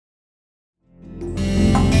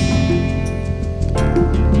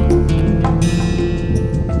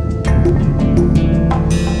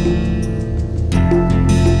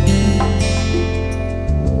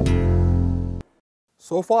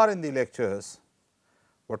So far in the lectures,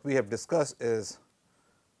 what we have discussed is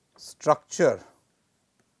structure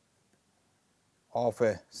of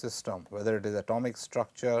a system, whether it is atomic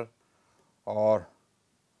structure or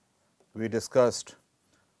we discussed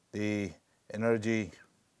the energy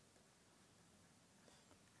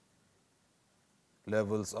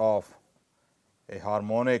levels of a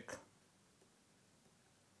harmonic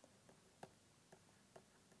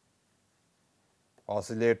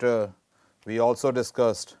oscillator. We also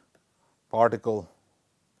discussed particle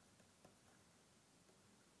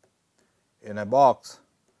in a box,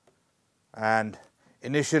 and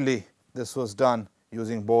initially this was done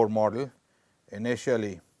using Bohr model.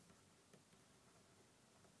 Initially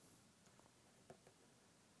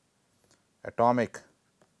atomic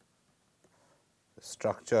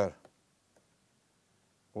structure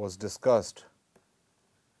was discussed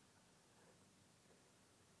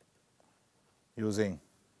using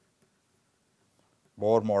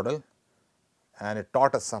Bohr model, and it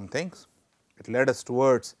taught us some things. It led us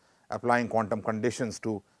towards applying quantum conditions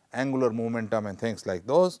to angular momentum and things like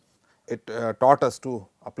those. It taught us to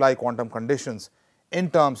apply quantum conditions in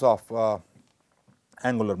terms of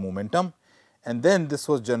angular momentum, and then this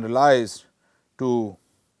was generalized to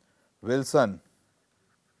Wilson,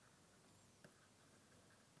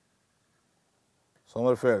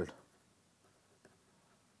 Sommerfeld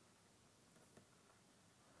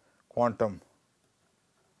quantum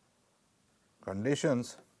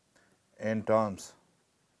conditions in terms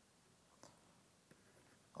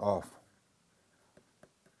of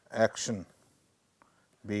action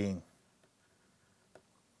being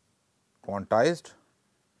quantized,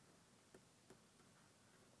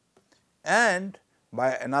 and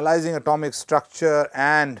by analyzing atomic structure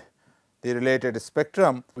and the related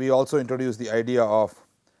spectrum, we also introduce the idea of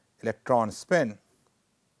electron spin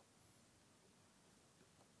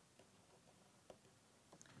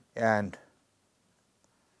and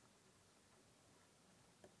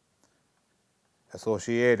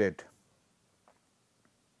associated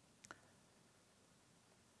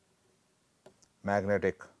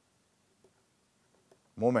magnetic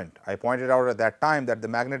moment. I pointed out at that time that the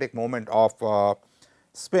magnetic moment of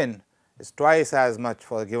spin is twice as much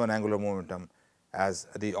for a given angular momentum as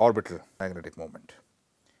the orbital magnetic moment.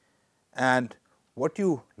 And what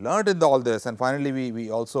you learned in all this, and finally,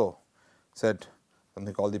 we also said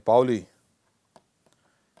something called the Pauli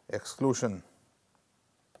exclusion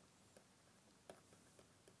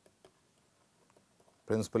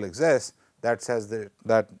principle exists, that says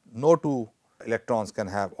that no two electrons can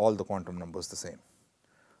have all the quantum numbers the same.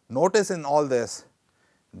 Notice in all this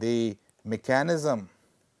the mechanism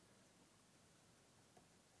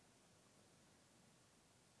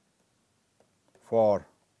for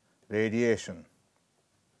radiation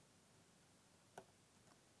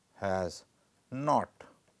has not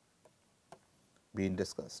been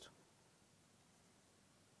discussed.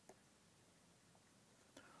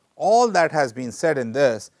 All that has been said in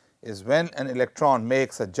this is when an electron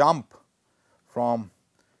makes a jump from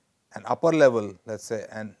an upper level, let us say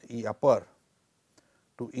an E upper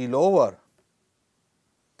to E lower,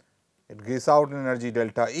 it gives out an energy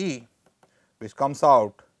delta E, which comes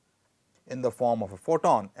out in the form of a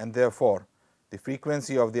photon, and therefore, the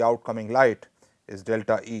frequency of the outcoming light is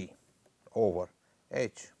delta E over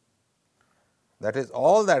H. That is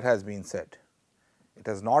all that has been said. It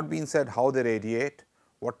has not been said how they radiate,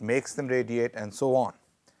 what makes them radiate, and so on.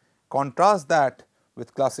 Contrast that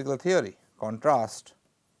with classical theory. Contrast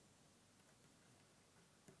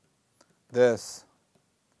this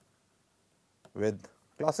with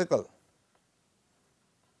classical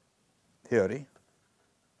theory,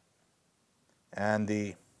 and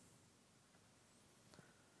the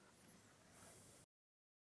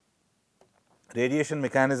radiation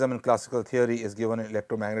mechanism in classical theory is given in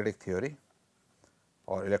electromagnetic theory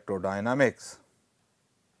or electrodynamics,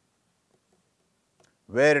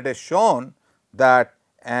 where it is shown that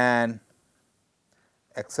an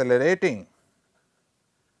accelerating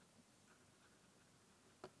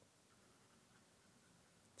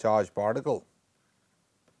charged particle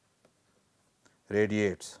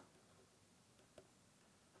radiates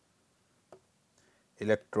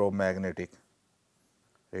electromagnetic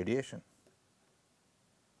radiation.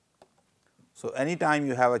 So, anytime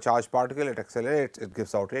you have a charged particle, it accelerates, it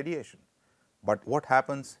gives out radiation. But what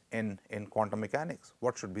happens in quantum mechanics?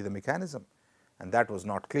 What should be the mechanism? And that was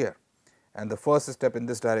not clear. And the first step in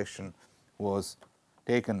this direction was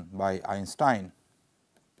taken by Einstein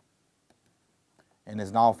in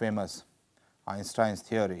his now famous Einstein's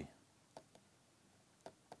theory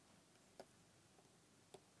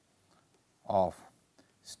of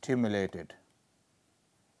stimulated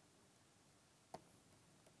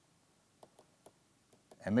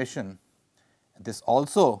emission. This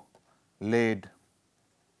also laid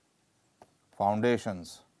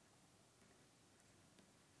foundations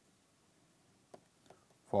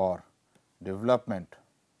for development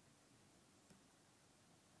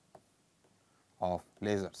of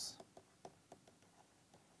lasers.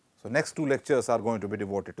 So, next two lectures are going to be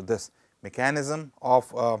devoted to this mechanism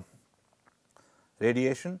of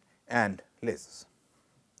radiation and lasers,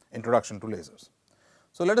 introduction to lasers.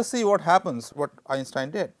 So, let us see what happens, what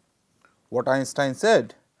Einstein did. What Einstein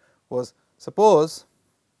said was, suppose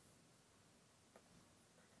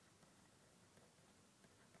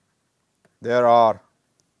there are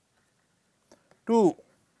two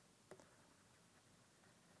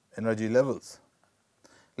energy levels,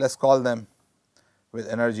 let us call them with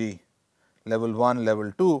energy level 1,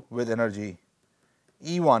 level 2 with energy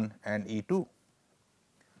E 1 and E 2.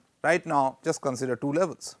 Right now, just consider two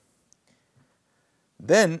levels.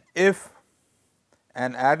 Then, if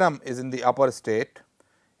an atom is in the upper state,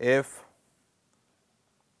 if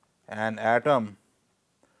an atom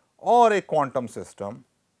or a quantum system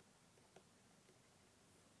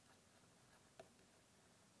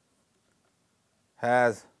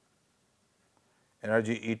has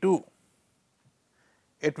energy E 2,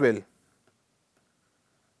 it will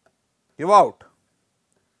give out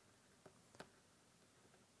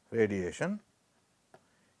radiation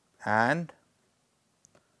and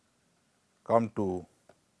come to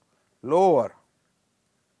lower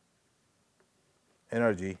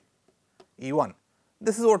energy E 1.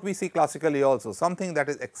 This is what we see classically also, something that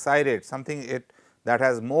is excited, something that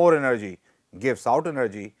has more energy gives out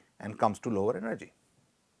energy and comes to lower energy.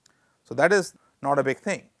 So, that is not a big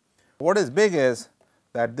thing. What is big is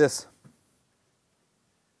that this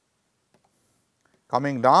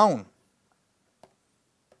coming down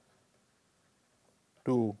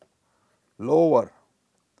to lower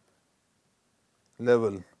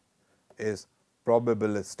level is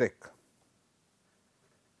probabilistic.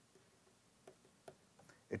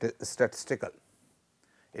 It is statistical.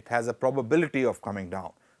 It has a probability of coming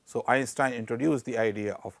down. So, Einstein introduced the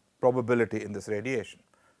idea of probability in this radiation,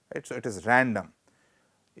 right. So, it is random.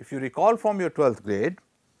 If you recall from your 12th grade,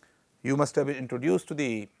 you must have been introduced to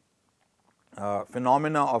the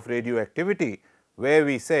phenomena of radioactivity, where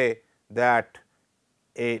we say that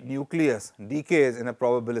a nucleus decays in a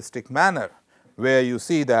probabilistic manner, where you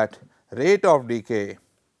see that rate of decay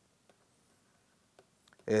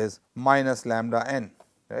is minus lambda n,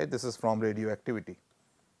 right. This is from radioactivity.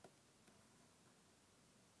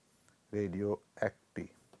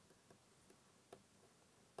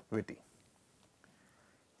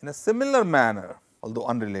 In a similar manner, although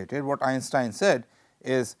unrelated, what Einstein said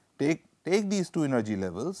is take these two energy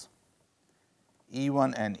levels E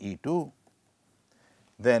 1 and E 2,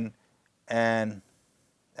 then an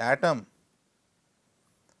atom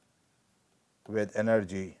with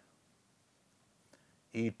energy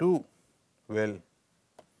E 2 will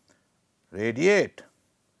radiate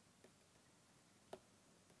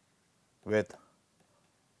with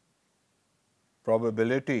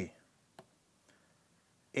probability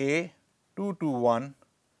A 2 to 1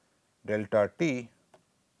 delta t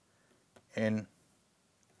in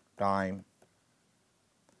time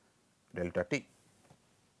delta t.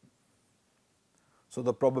 So,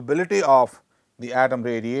 the probability of the atom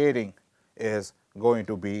radiating is going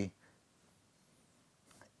to be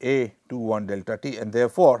A 2 1 delta t, and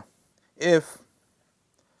therefore, if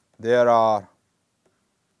there are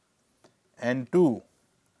N 2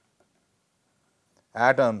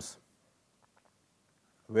 atoms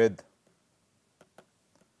with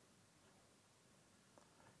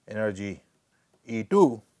energy E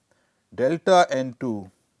 2, delta N 2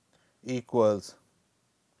 equals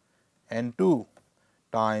N 2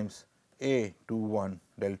 times A 2 1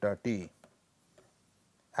 delta t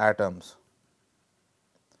atoms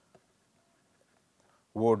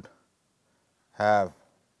would have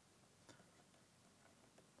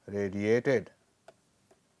radiated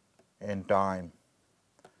in time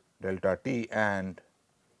delta t and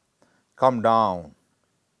come down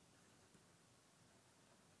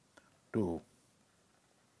to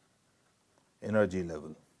energy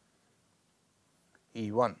level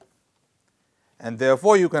E 1, and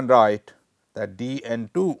therefore, you can write that d n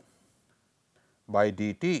 2 by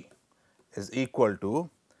d t is equal to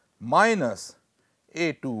minus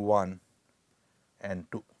A 2 1 n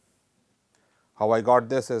 2. How I got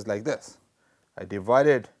this is like this. I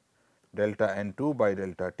divided delta n 2 by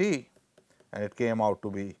delta t, and it came out to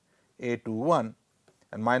be A 2 1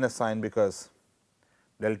 and minus sign, because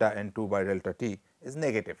delta n 2 by delta t is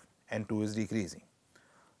negative, n 2 is decreasing,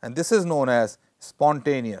 and this is known as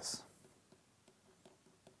spontaneous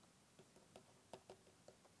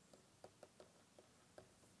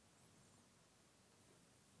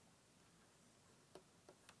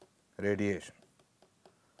radiation.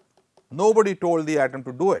 Nobody told the atom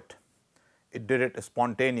to do it. It did it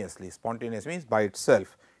spontaneously. Spontaneous means by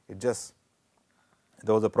itself. It just,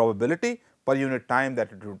 there was a probability per unit time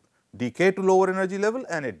that it would decay to lower energy level,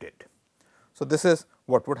 and it did. So, this is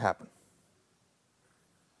what would happen.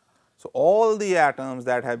 So, all the atoms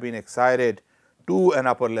that have been excited to an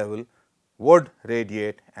upper level would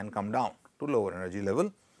radiate and come down to lower energy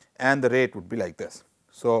level, and the rate would be like this.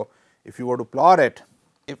 So, if you were to plot it,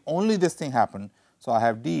 if only this thing happened, so I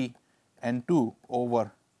have d n2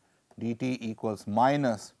 over dt equals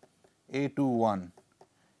minus A21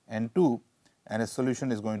 n2, and its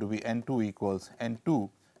solution is going to be n2 equals n2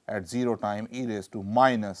 at 0 time e raised to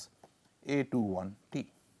minus A21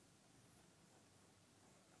 t.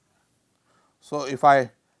 So, if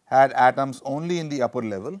I had atoms only in the upper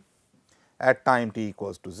level at time t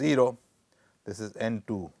equals to 0, this is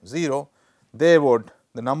n2 0, they would,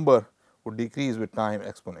 the number would decrease with time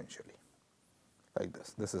exponentially like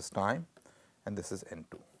this. This is time and this is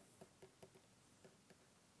n2.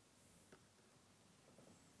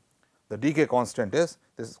 The decay constant is,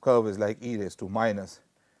 this curve is like e raised to minus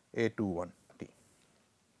A21 t.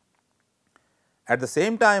 At the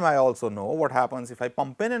same time, I also know what happens if I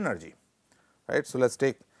pump in energy, right. So, let us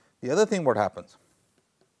take the other thing what happens.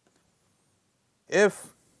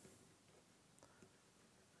 If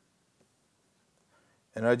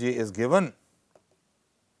energy is given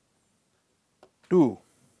to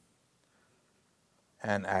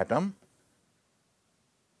an atom,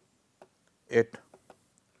 it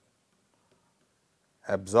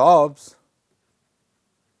absorbs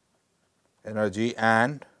energy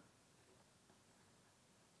and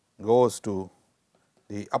goes to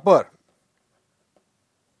the upper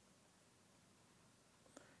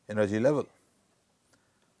energy level.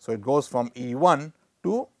 So, it goes from E1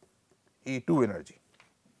 to E2 energy.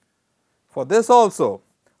 For this also,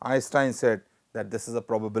 Einstein said that this is a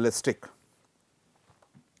probabilistic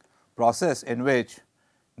process in which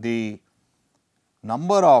the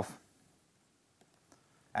number of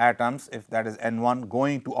atoms, if that is n1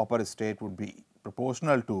 going to upper state, would be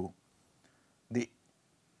proportional to the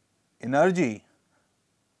energy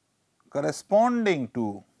corresponding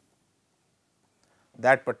to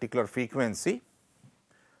that particular frequency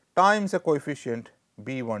times a coefficient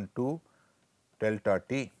B12 delta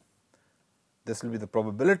t. This will be the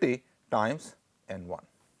probability times n1.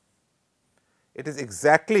 It is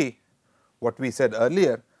exactly what we said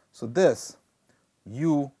earlier. So, this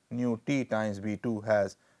u nu t times B2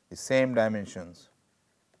 has the same dimensions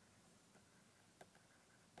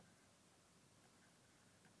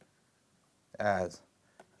as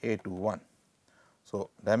A21. So,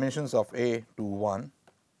 dimensions of A21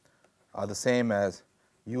 are the same as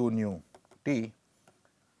u nu t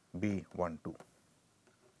B12,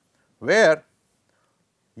 where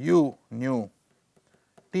u nu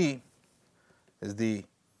t is the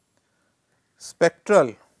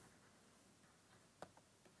spectral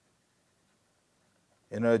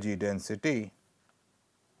energy density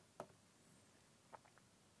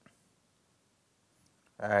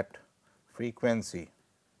at frequency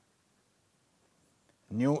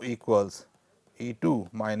nu equals E2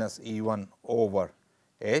 minus E1 over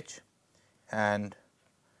h, and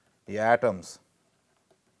the atoms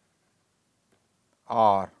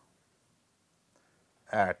are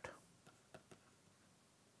at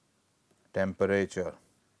temperature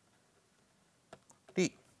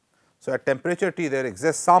T. So, at temperature T there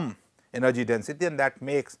exists some energy density, and that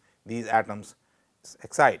makes these atoms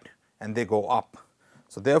excite and they go up.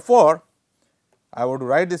 So, therefore, I were to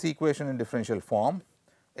write this equation in differential form,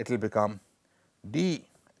 it will become d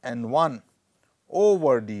n1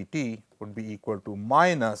 over dt would be equal to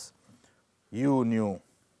minus u nu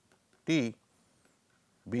t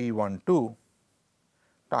B12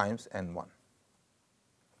 times n1,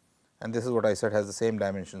 and this is what I said has the same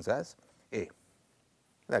dimensions as A,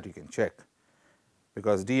 that you can check,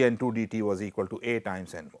 because dn2 dt was equal to A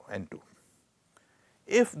times n2.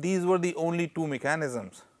 If these were the only two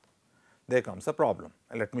mechanisms, there comes a problem,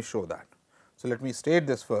 and let me show that. So, let me state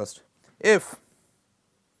this first. If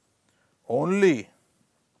only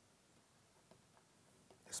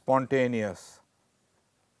spontaneous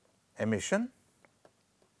emission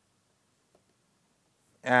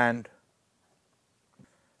and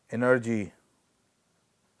energy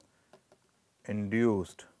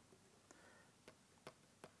induced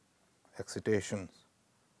excitations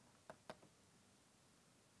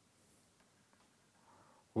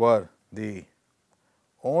were the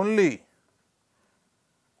only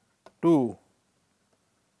two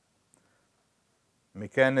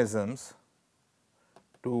mechanisms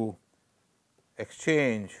to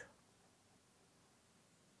exchange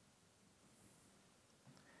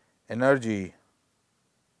energy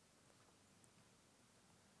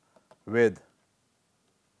with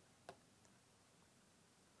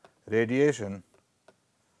radiation,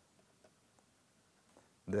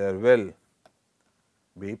 there will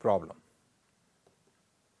be problem.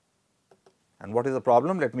 And what is the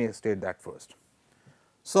problem? Let me state that first.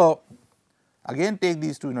 So, again take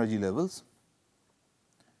these two energy levels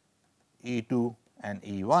E2 and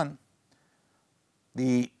E1.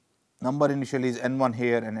 The number initially is N1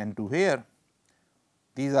 here and N2 here.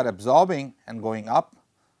 These are absorbing and going up,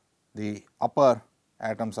 the upper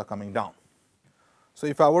atoms are coming down. So,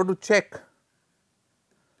 if I were to check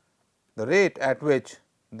the rate at which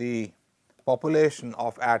the population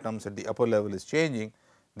of atoms at the upper level is changing,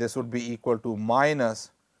 this would be equal to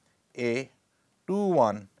minus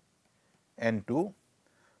A21 N2.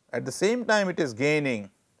 At the same time, it is gaining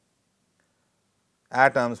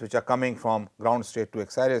atoms which are coming from ground state to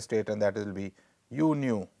excited state, and that will be U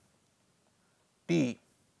nu T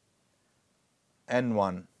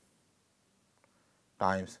N1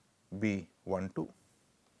 times B12.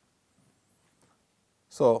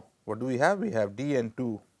 So, what do we have? We have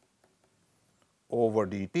dN2 over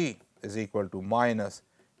dt is equal to minus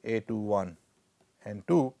A21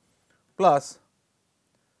 N2 plus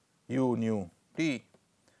U nu T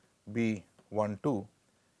B12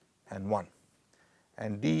 and 1,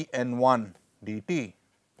 and dN1 dt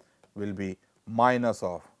will be minus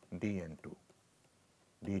of dN2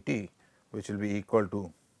 dt, which will be equal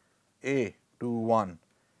to A21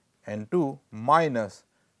 N2 minus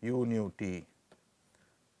U nu T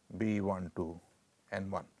B12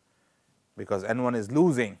 N1, because N1 is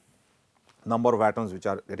losing number of atoms which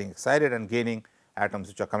are getting excited and gaining atoms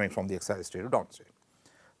which are coming from the excited state to down state.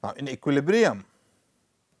 Now, in equilibrium,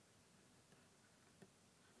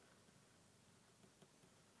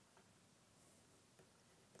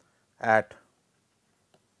 at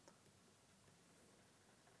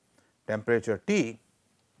temperature T,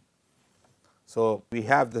 so we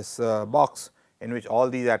have this box in which all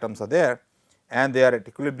these atoms are there and they are at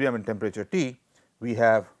equilibrium in temperature T. We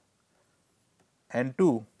have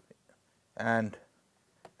N2 and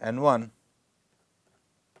N1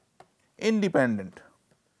 independent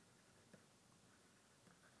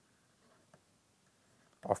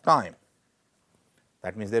of time.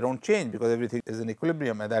 That means, they do not change because everything is in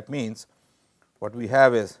equilibrium, and that means what we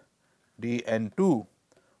have is dN2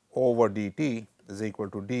 over dt is equal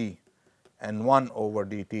to dN1 over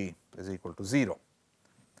dt is equal to 0,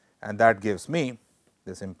 and that gives me,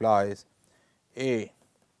 this implies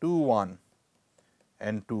A21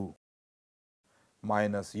 N2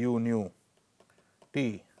 minus U nu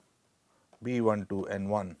T B12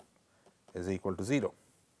 N1 is equal to 0.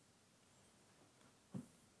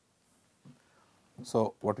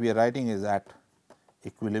 So, what we are writing is at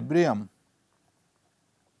equilibrium,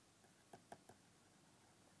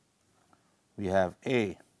 we have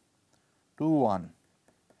A21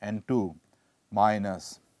 N2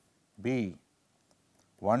 minus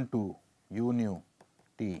B12 U nu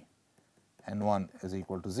T N1 is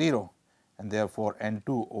equal to 0, and therefore,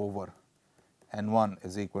 N2 over N1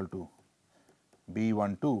 is equal to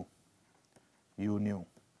B12 U nu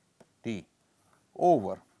T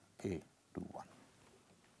over A21.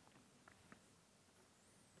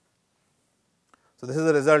 So, this is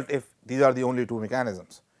the result if these are the only two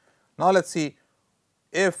mechanisms. Now, let us see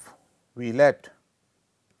if we let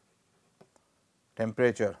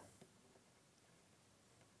temperature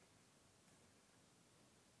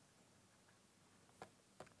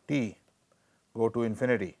T go to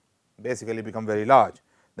infinity, basically become very large,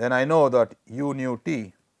 then I know that U nu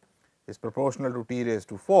T is proportional to T raised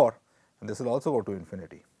to 4, and this will also go to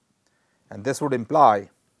infinity, and this would imply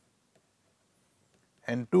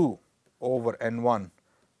N2 over N1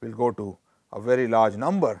 will go to a very large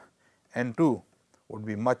number. N2 would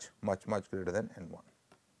be much greater than N1.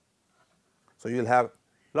 So, you will have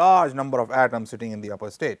large number of atoms sitting in the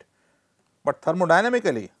upper state, but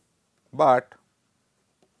thermodynamically,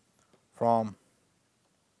 from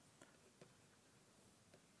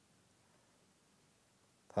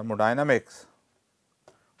thermodynamics,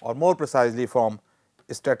 or more precisely from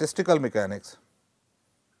statistical mechanics,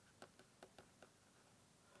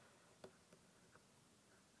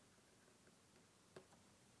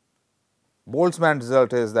 Boltzmann's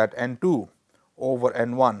result is that N2 over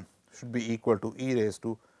N1 should be equal to e raised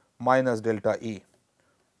to minus delta E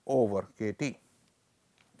over k T.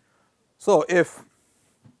 So, if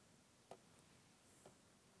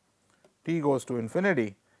T goes to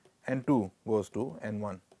infinity, N2 goes to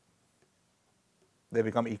N1, they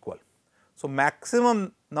become equal. So,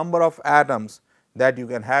 maximum number of atoms that you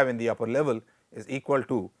can have in the upper level is equal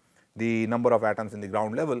to the number of atoms in the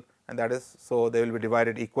ground level, and that is, so they will be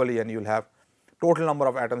divided equally, and you will have total number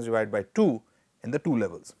of atoms divided by 2 in the 2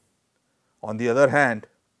 levels. On the other hand,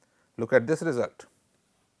 look at this result.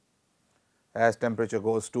 As temperature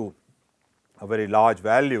goes to a very large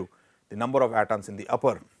value, the number of atoms in the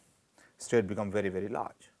upper state become very, very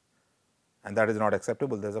large, and that is not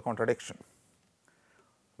acceptable. There is a contradiction.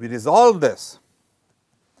 We resolve this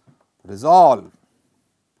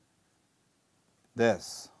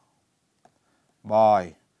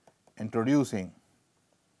by introducing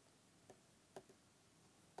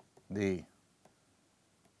the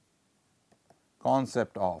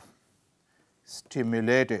concept of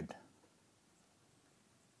stimulated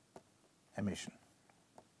emission.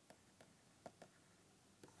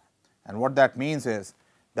 And what that means is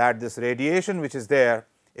that this radiation which is there,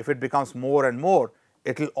 if it becomes more and more,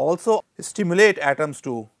 it will also stimulate atoms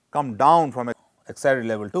to come down from excited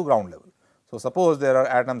level to ground level. So, suppose there are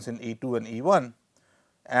atoms in E2 and E1,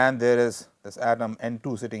 and there is this atom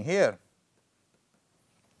N2 sitting here.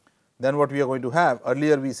 Then what we are going to have,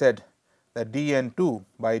 earlier we said that dN2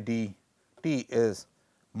 by dt is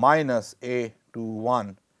minus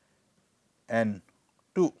A21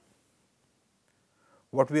 N2.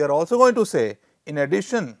 What we are also going to say, in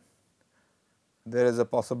addition, there is a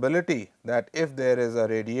possibility that if there is a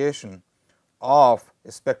radiation of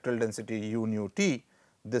spectral density u nu t,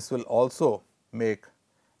 this will also make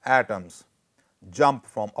atoms jump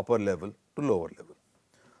from upper level to lower level.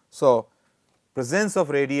 So, presence of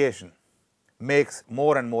radiation makes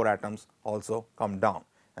more and more atoms also come down,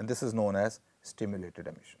 and this is known as stimulated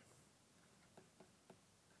emission.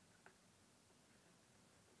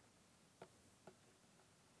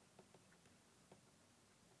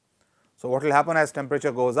 So, what will happen as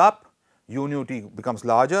temperature goes up, u nu t becomes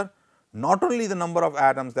larger. Not only the number of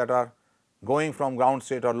atoms that are going from ground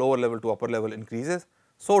state or lower level to upper level increases,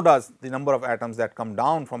 so does the number of atoms that come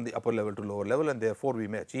down from the upper level to lower level, and therefore, we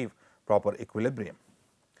may achieve proper equilibrium.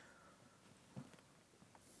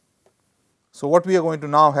 So, what we are going to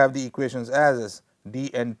now have the equations as is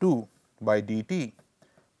dN2 by dt,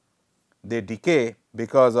 they decay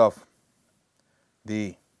because of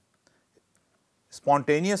the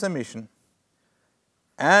spontaneous emission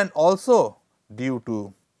and also due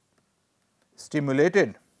to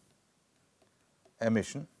stimulated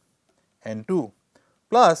emission N2,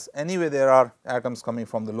 plus anyway there are atoms coming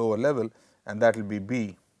from the lower level, and that will be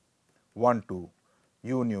B12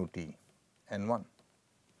 u nu t N1,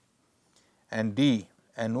 and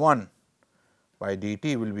dN1 by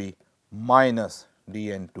dt will be minus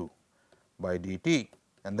dN2 by dt,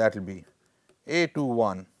 and that will be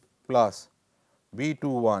A21 plus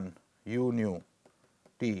B21 u nu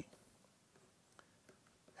t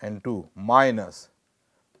N2 minus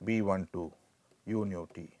B12 u nu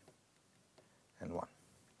t N1.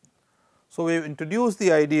 So, we have introduced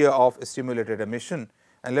the idea of stimulated emission,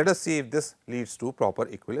 and let us see if this leads to proper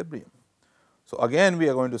equilibrium. So, again we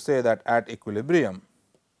are going to say that at equilibrium,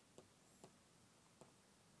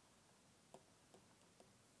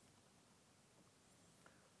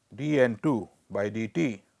 dN2 by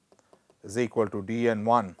dt is equal to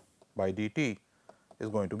dN1 by dt is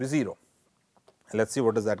going to be 0. Let us see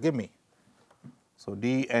what does that give me. So,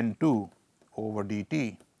 dN2 over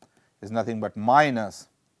dt is nothing but minus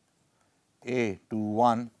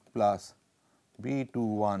A21 plus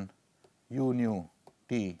B21 u nu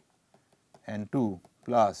t N2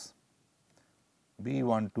 plus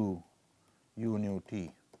B12 u nu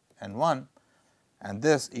t N1, and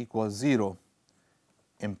this equals 0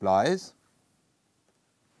 implies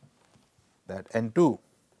that N2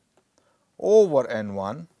 over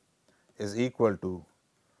N1 is equal to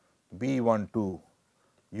B12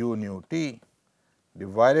 u nu t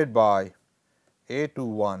divided by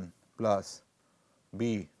A21 plus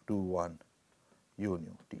B21 u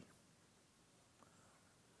nu t.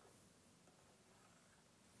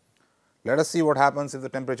 Let us see what happens if the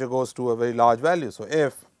temperature goes to a very large value. So,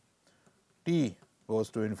 if T goes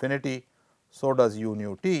to infinity, so does u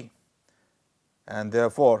nu t, and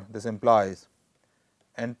therefore, this implies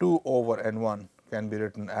N2 over N1 can be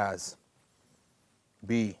written as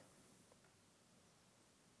B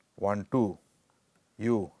 12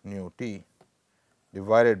 u nu t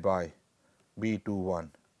divided by B 21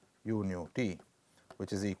 u nu t,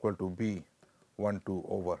 which is equal to B 12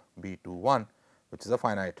 over B 21, which is a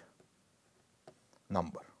finite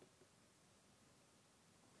number.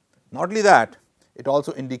 Not only that, it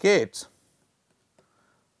also indicates,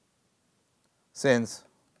 since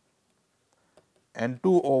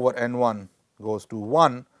N2 over N1 goes to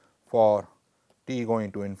 1 for t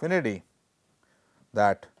going to infinity,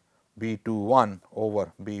 that B 21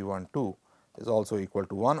 over B 12 is also equal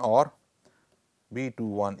to 1, or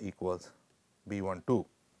B21 equals B12.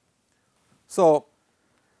 So,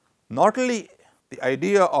 not only the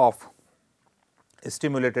idea of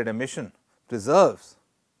stimulated emission preserves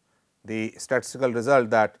the statistical result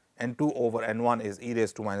that N2 over N1 is e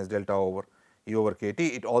raised to minus delta over E over k T,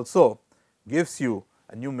 it also gives you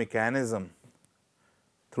a new mechanism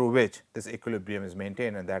through which this equilibrium is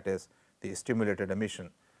maintained, and that is the stimulated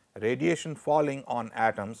emission. Radiation falling on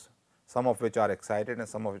atoms, some of which are excited and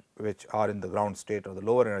some of which are in the ground state or the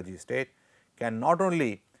lower energy state, can not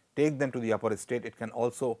only take them to the upper state, it can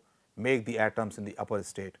also make the atoms in the upper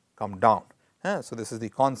state come down. So, this is the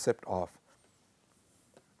concept of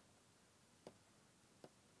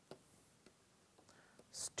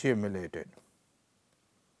stimulated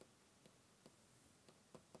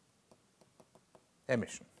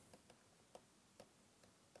emission.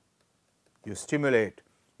 You stimulate,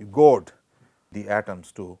 you goad the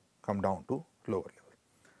atoms to come down to lower level.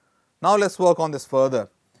 Now, let us work on this further.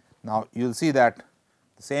 Now, you will see that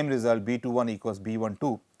the same result B21 equals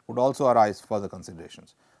B12 would also arise further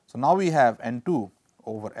considerations. So, now we have N2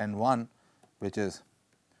 over N1, which is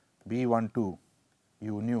B12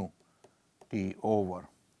 u nu T over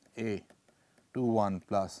A21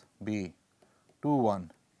 plus B21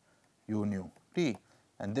 u nu T,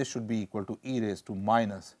 and this should be equal to e raised to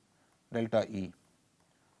minus delta E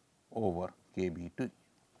over Kb2,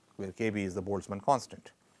 where Kb is the Boltzmann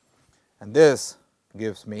constant. And this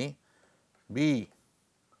gives me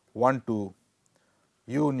B12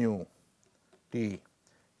 u nu T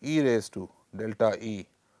e raised to delta E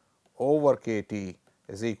over Kt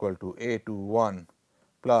is equal to A21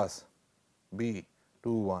 plus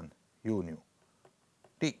B21 u nu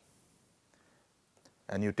T.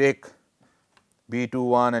 And you take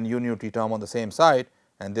B21 and u nu T term on the same side,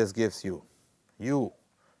 and this gives you u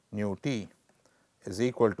nu T is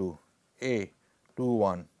equal to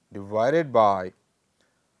A21 divided by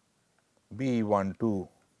B12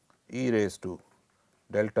 e raised to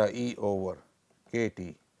delta E over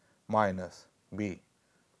Kt minus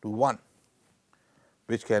B21,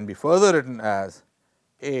 which can be further written as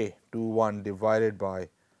A21 divided by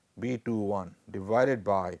B21 divided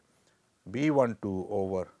by B12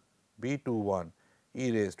 over B21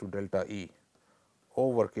 e raised to delta E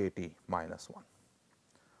over Kt minus 1.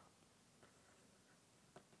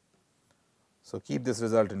 So, keep this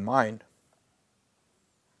result in mind,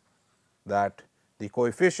 that the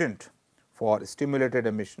coefficient for stimulated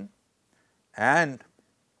emission and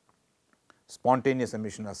spontaneous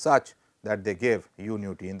emission are such that they give u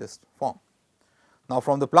nu T in this form. Now,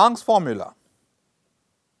 from the Planck's formula,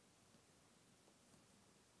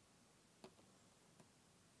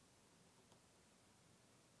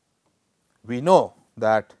 we know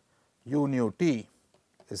that u nu T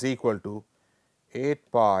is equal to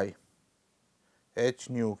 8 pi h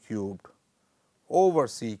nu cubed over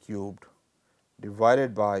c cubed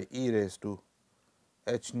divided by e raised to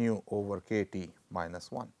h nu over k T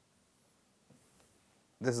minus 1.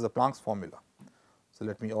 This is the Planck's formula. So,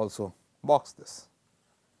 let me also box this,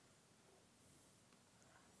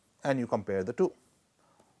 and you compare the two.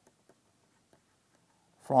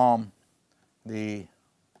 From the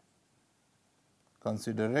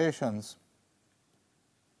considerations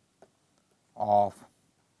of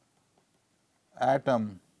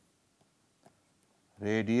atom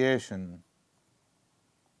radiation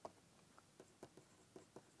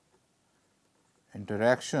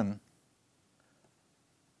interaction,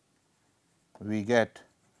 we get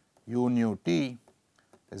u nu T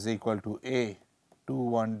is equal to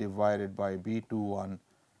A21 divided by B21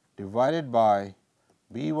 divided by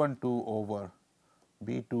B12 over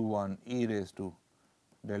B21 e raised to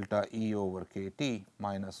delta E over Kt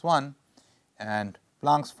minus 1, and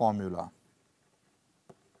Planck's formula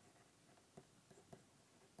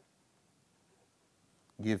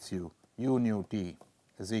gives you u nu T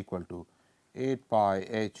is equal to 8 pi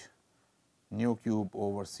h nu cube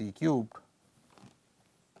over c cubed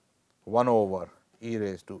 1 over e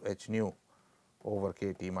raised to h nu over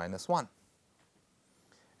k T minus 1,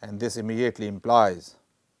 and this immediately implies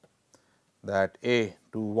that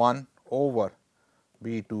A21 over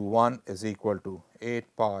B21 is equal to 8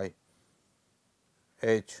 pi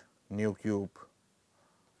h nu cube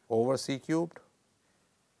over c cubed,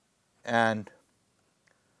 and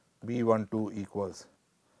B12 equals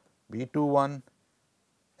B21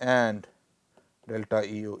 and delta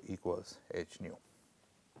E equals h nu.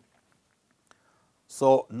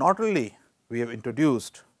 So, not only we have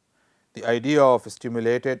introduced the idea of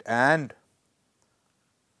stimulated and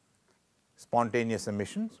spontaneous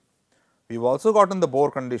emissions, we have also gotten the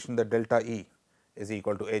Bohr condition that delta E is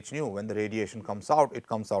equal to h nu. When the radiation comes out, it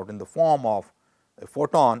comes out in the form of a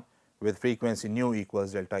photon with frequency nu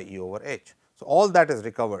equals delta E over h. So, all that is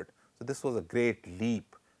recovered. So, this was a great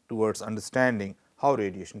leap towards understanding how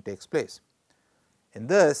radiation takes place. In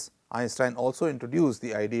this, Einstein also introduced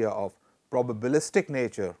the idea of probabilistic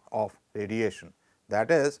nature of radiation.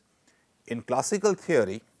 That is, in classical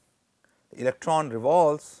theory, the electron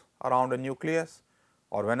revolves around a nucleus,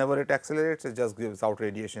 or whenever it accelerates, it just gives out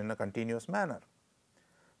radiation in a continuous manner.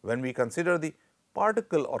 When we consider the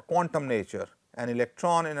particle or quantum nature, an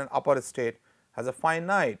electron in an upper state has a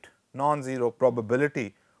finite non-zero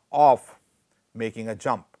probability of making a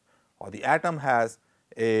jump, or the atom has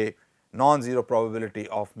a non-zero probability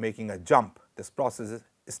of making a jump. This process is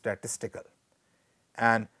statistical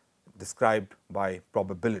and described by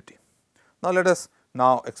probability. Now, let us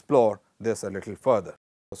now explore this a little further.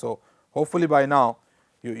 So, hopefully by now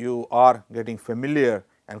you are getting familiar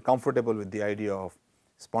and comfortable with the idea of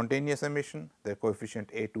spontaneous emission, their coefficient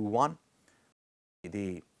A21,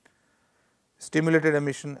 the stimulated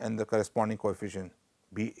emission and the corresponding coefficient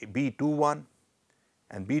B21,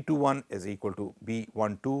 and B21 is equal to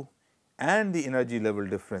B12, and the energy level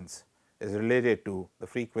difference is related to the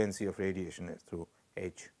frequency of radiation through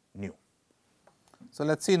h nu. So,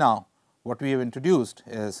 let us see now what we have introduced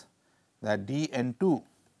is that dN2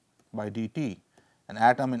 by dt, an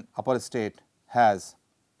atom in upper state has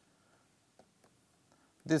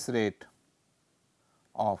this rate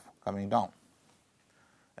of coming down,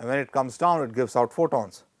 and when it comes down it gives out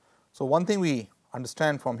photons. So, one thing we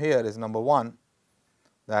understand from here is, number one,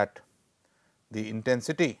 that the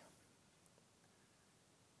intensity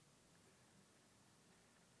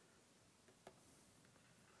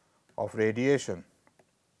of radiation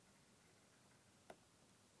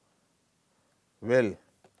will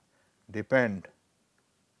depend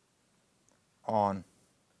on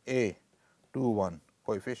A21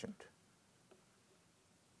 coefficient,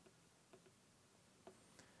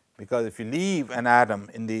 because if you leave an atom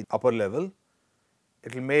in the upper level,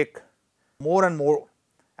 it will make more and more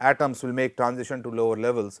atoms will make transition to lower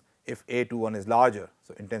levels if A21 is larger.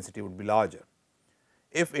 So, intensity would be larger.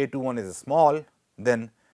 If A21 is small, then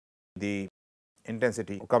the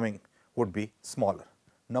intensity coming would be smaller.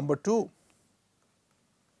 Number two,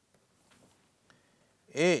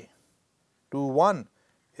 A21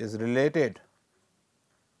 is related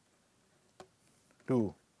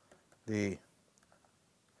to the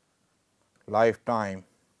lifetime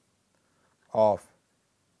of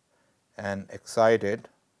an excited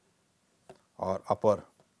or upper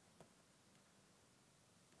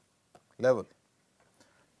level.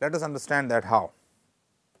 Let us understand that how.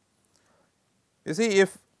 You see,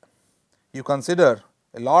 if you consider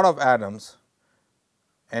a lot of atoms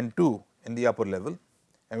N2 in the upper level,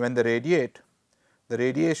 and when they radiate, the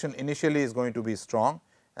radiation initially is going to be strong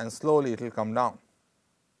and slowly it will come down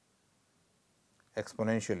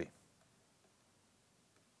exponentially.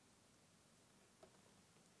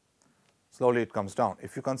 Slowly it comes down.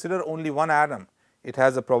 If you consider only one atom, it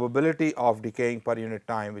has a probability of decaying per unit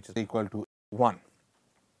time which is equal to 1.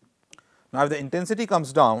 Now, if the intensity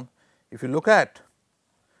comes down, if you look at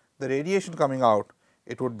the radiation coming out,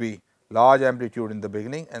 it would be large amplitude in the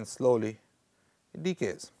beginning and slowly it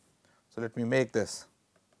decays. So, let me make this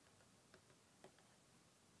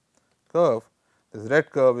curve. This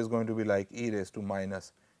red curve is going to be like e raised to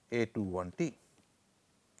minus A21 t.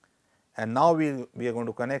 And now we are going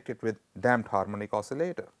to connect it with damped harmonic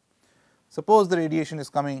oscillator. Suppose the radiation is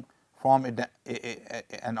coming from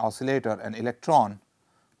an oscillator, an electron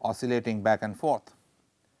oscillating back and forth.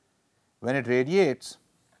 When it radiates,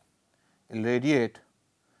 it will radiate,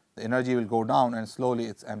 the energy will go down and slowly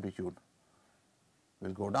its amplitude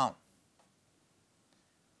will go down.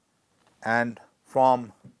 And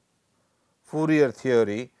from Fourier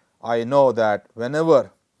theory, I know that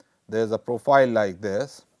whenever there is a profile like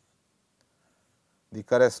this, the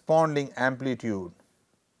corresponding amplitude,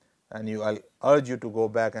 and I will urge you to go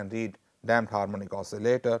back and read damped harmonic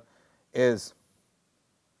oscillator, is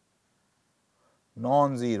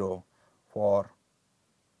non-zero for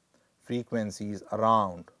frequencies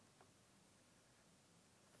around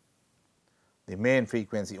the main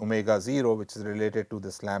frequency omega 0, which is related to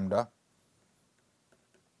this lambda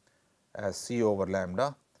as c over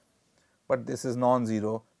lambda, but this is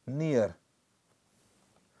non-zero near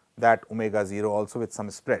that omega 0 also with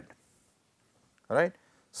some spread. All right.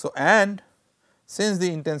 So, and since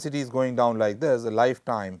the intensity is going down like this, the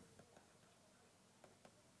lifetime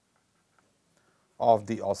of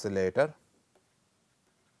the oscillator,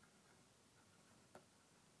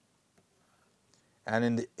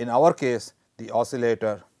 and in our case the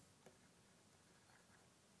oscillator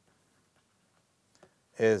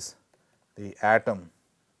is the atom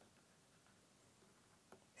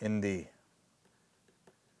in the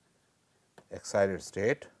excited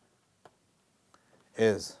state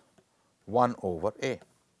is 1 over A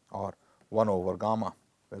or 1 over gamma,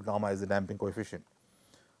 where gamma is the damping coefficient.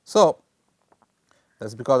 So, that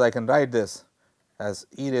is because I can write this as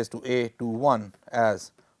e raised to a to 1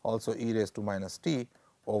 as also e raised to minus t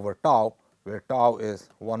over tau, where tau is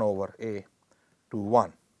 1 over a to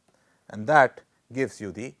 1, and that gives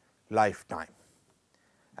you the lifetime.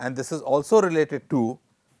 And this is also related to,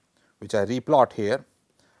 which I replot here,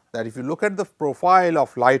 that if you look at the profile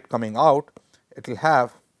of light coming out, it will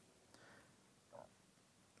have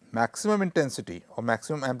maximum intensity or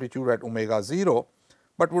maximum amplitude at omega 0,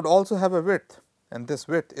 but would also have a width, and this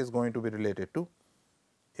width is going to be related to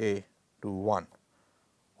a to 1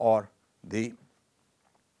 or the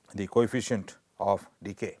coefficient of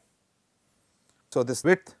decay. So, this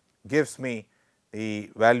width gives me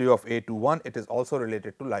the value of a to 1, it is also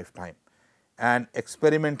related to lifetime, and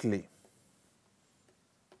experimentally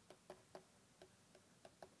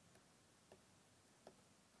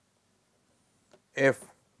if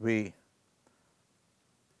we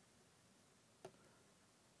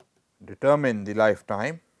determine the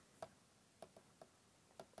lifetime,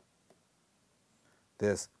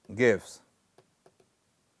 this gives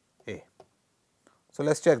A. So,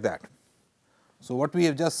 let us check that. So, what we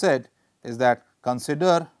have just said is that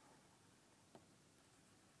consider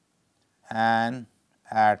an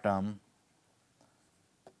atom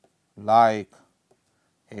like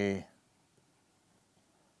a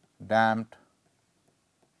damped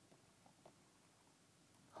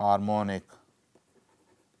harmonic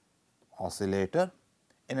oscillator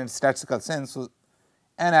in a statistical sense. So,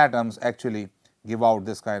 n atoms actually give out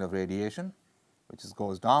this kind of radiation, which is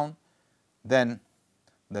goes down, then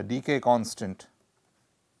the decay constant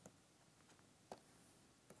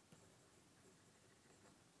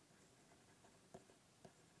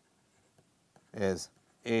is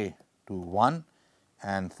a to 1,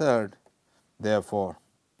 and third, therefore,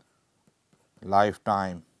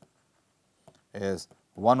 lifetime is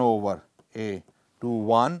 1 over a to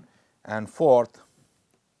 1, and fourth,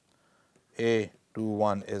 a to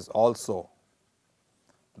 1 is also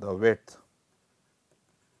the width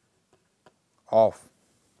of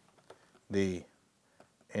the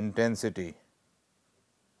intensity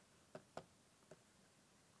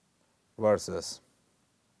versus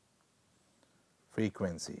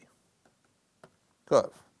frequency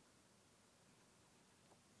curve.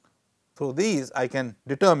 Through these I can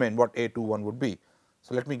determine what a to 1 would be.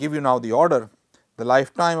 So, let me give you now the order. The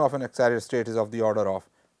lifetime of an excited state is of the order of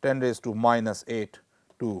 10 raised to minus 8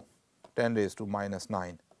 to 10 raised to minus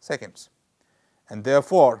 9 seconds, and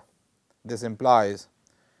therefore, this implies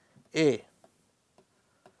A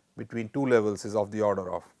between two levels is of the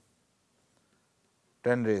order of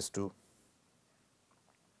 10 raised to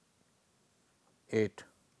 8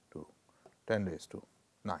 to 10 raised to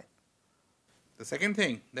 9. The second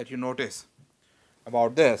thing that you notice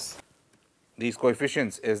about these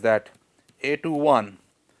coefficients is that a to 1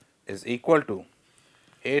 is equal to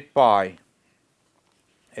 8 pi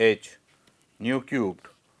h nu cubed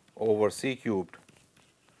over c cubed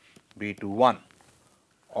b to 1,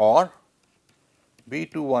 or b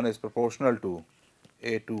to 1 is proportional to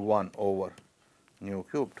a to 1 over nu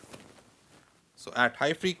cubed. So, at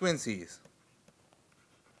high frequencies,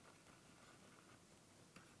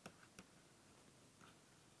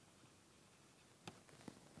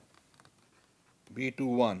 b to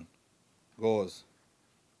 1 goes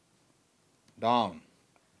down,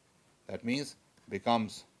 that means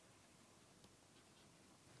becomes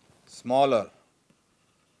smaller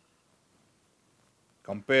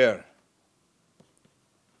compared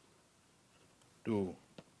to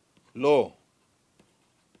low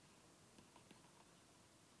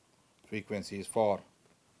frequencies for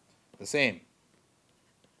the same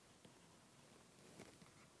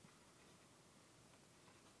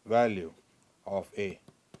value of a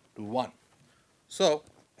to 1. So,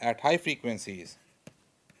 at high frequencies,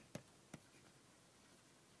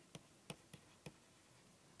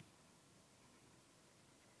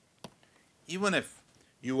 even if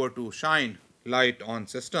you were to shine light on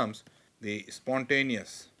systems, the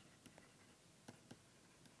spontaneous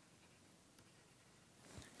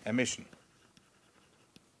emission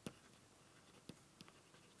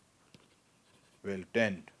will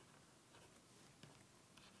tend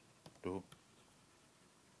to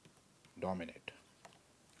dominate.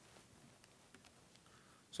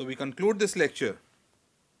 So, we conclude this lecture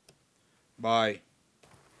by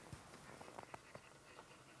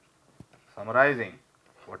summarizing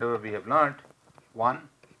whatever we have learnt. 1,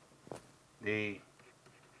 the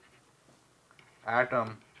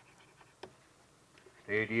atom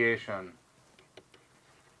radiation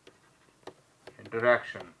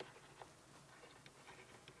interaction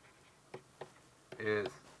is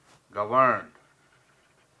governed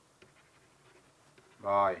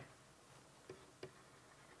by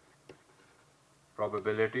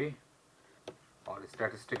probability or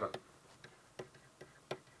statistical.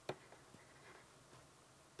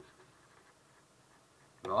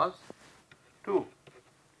 Clause 2.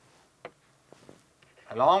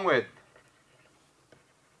 Along with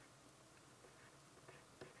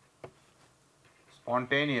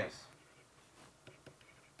spontaneous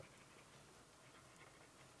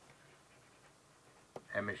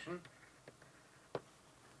emission,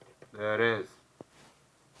 there is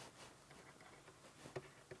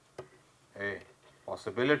a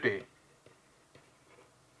possibility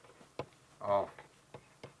of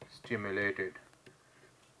stimulated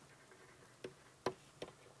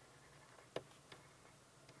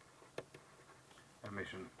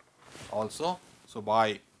emission also. So,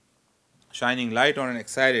 by shining light on an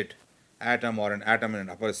excited atom or an atom in an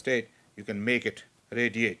upper state, you can make it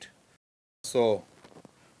radiate. So,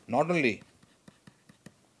 not only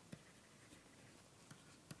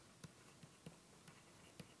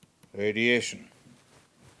radiation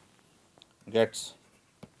gets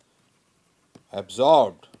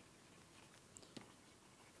absorbed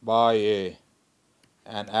by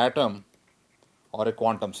an atom or a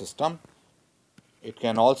quantum system, it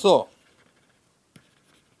can also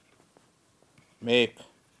make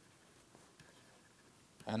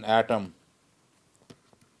an atom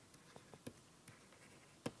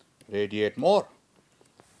radiate more,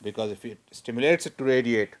 because if it stimulates it to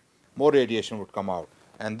radiate, more radiation would come out,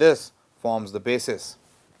 and this forms the basis.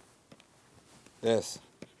 This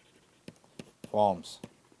forms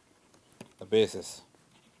the basis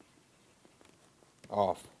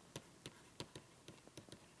of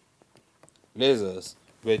lasers,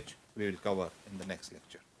 which we will cover in the next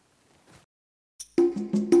lecture.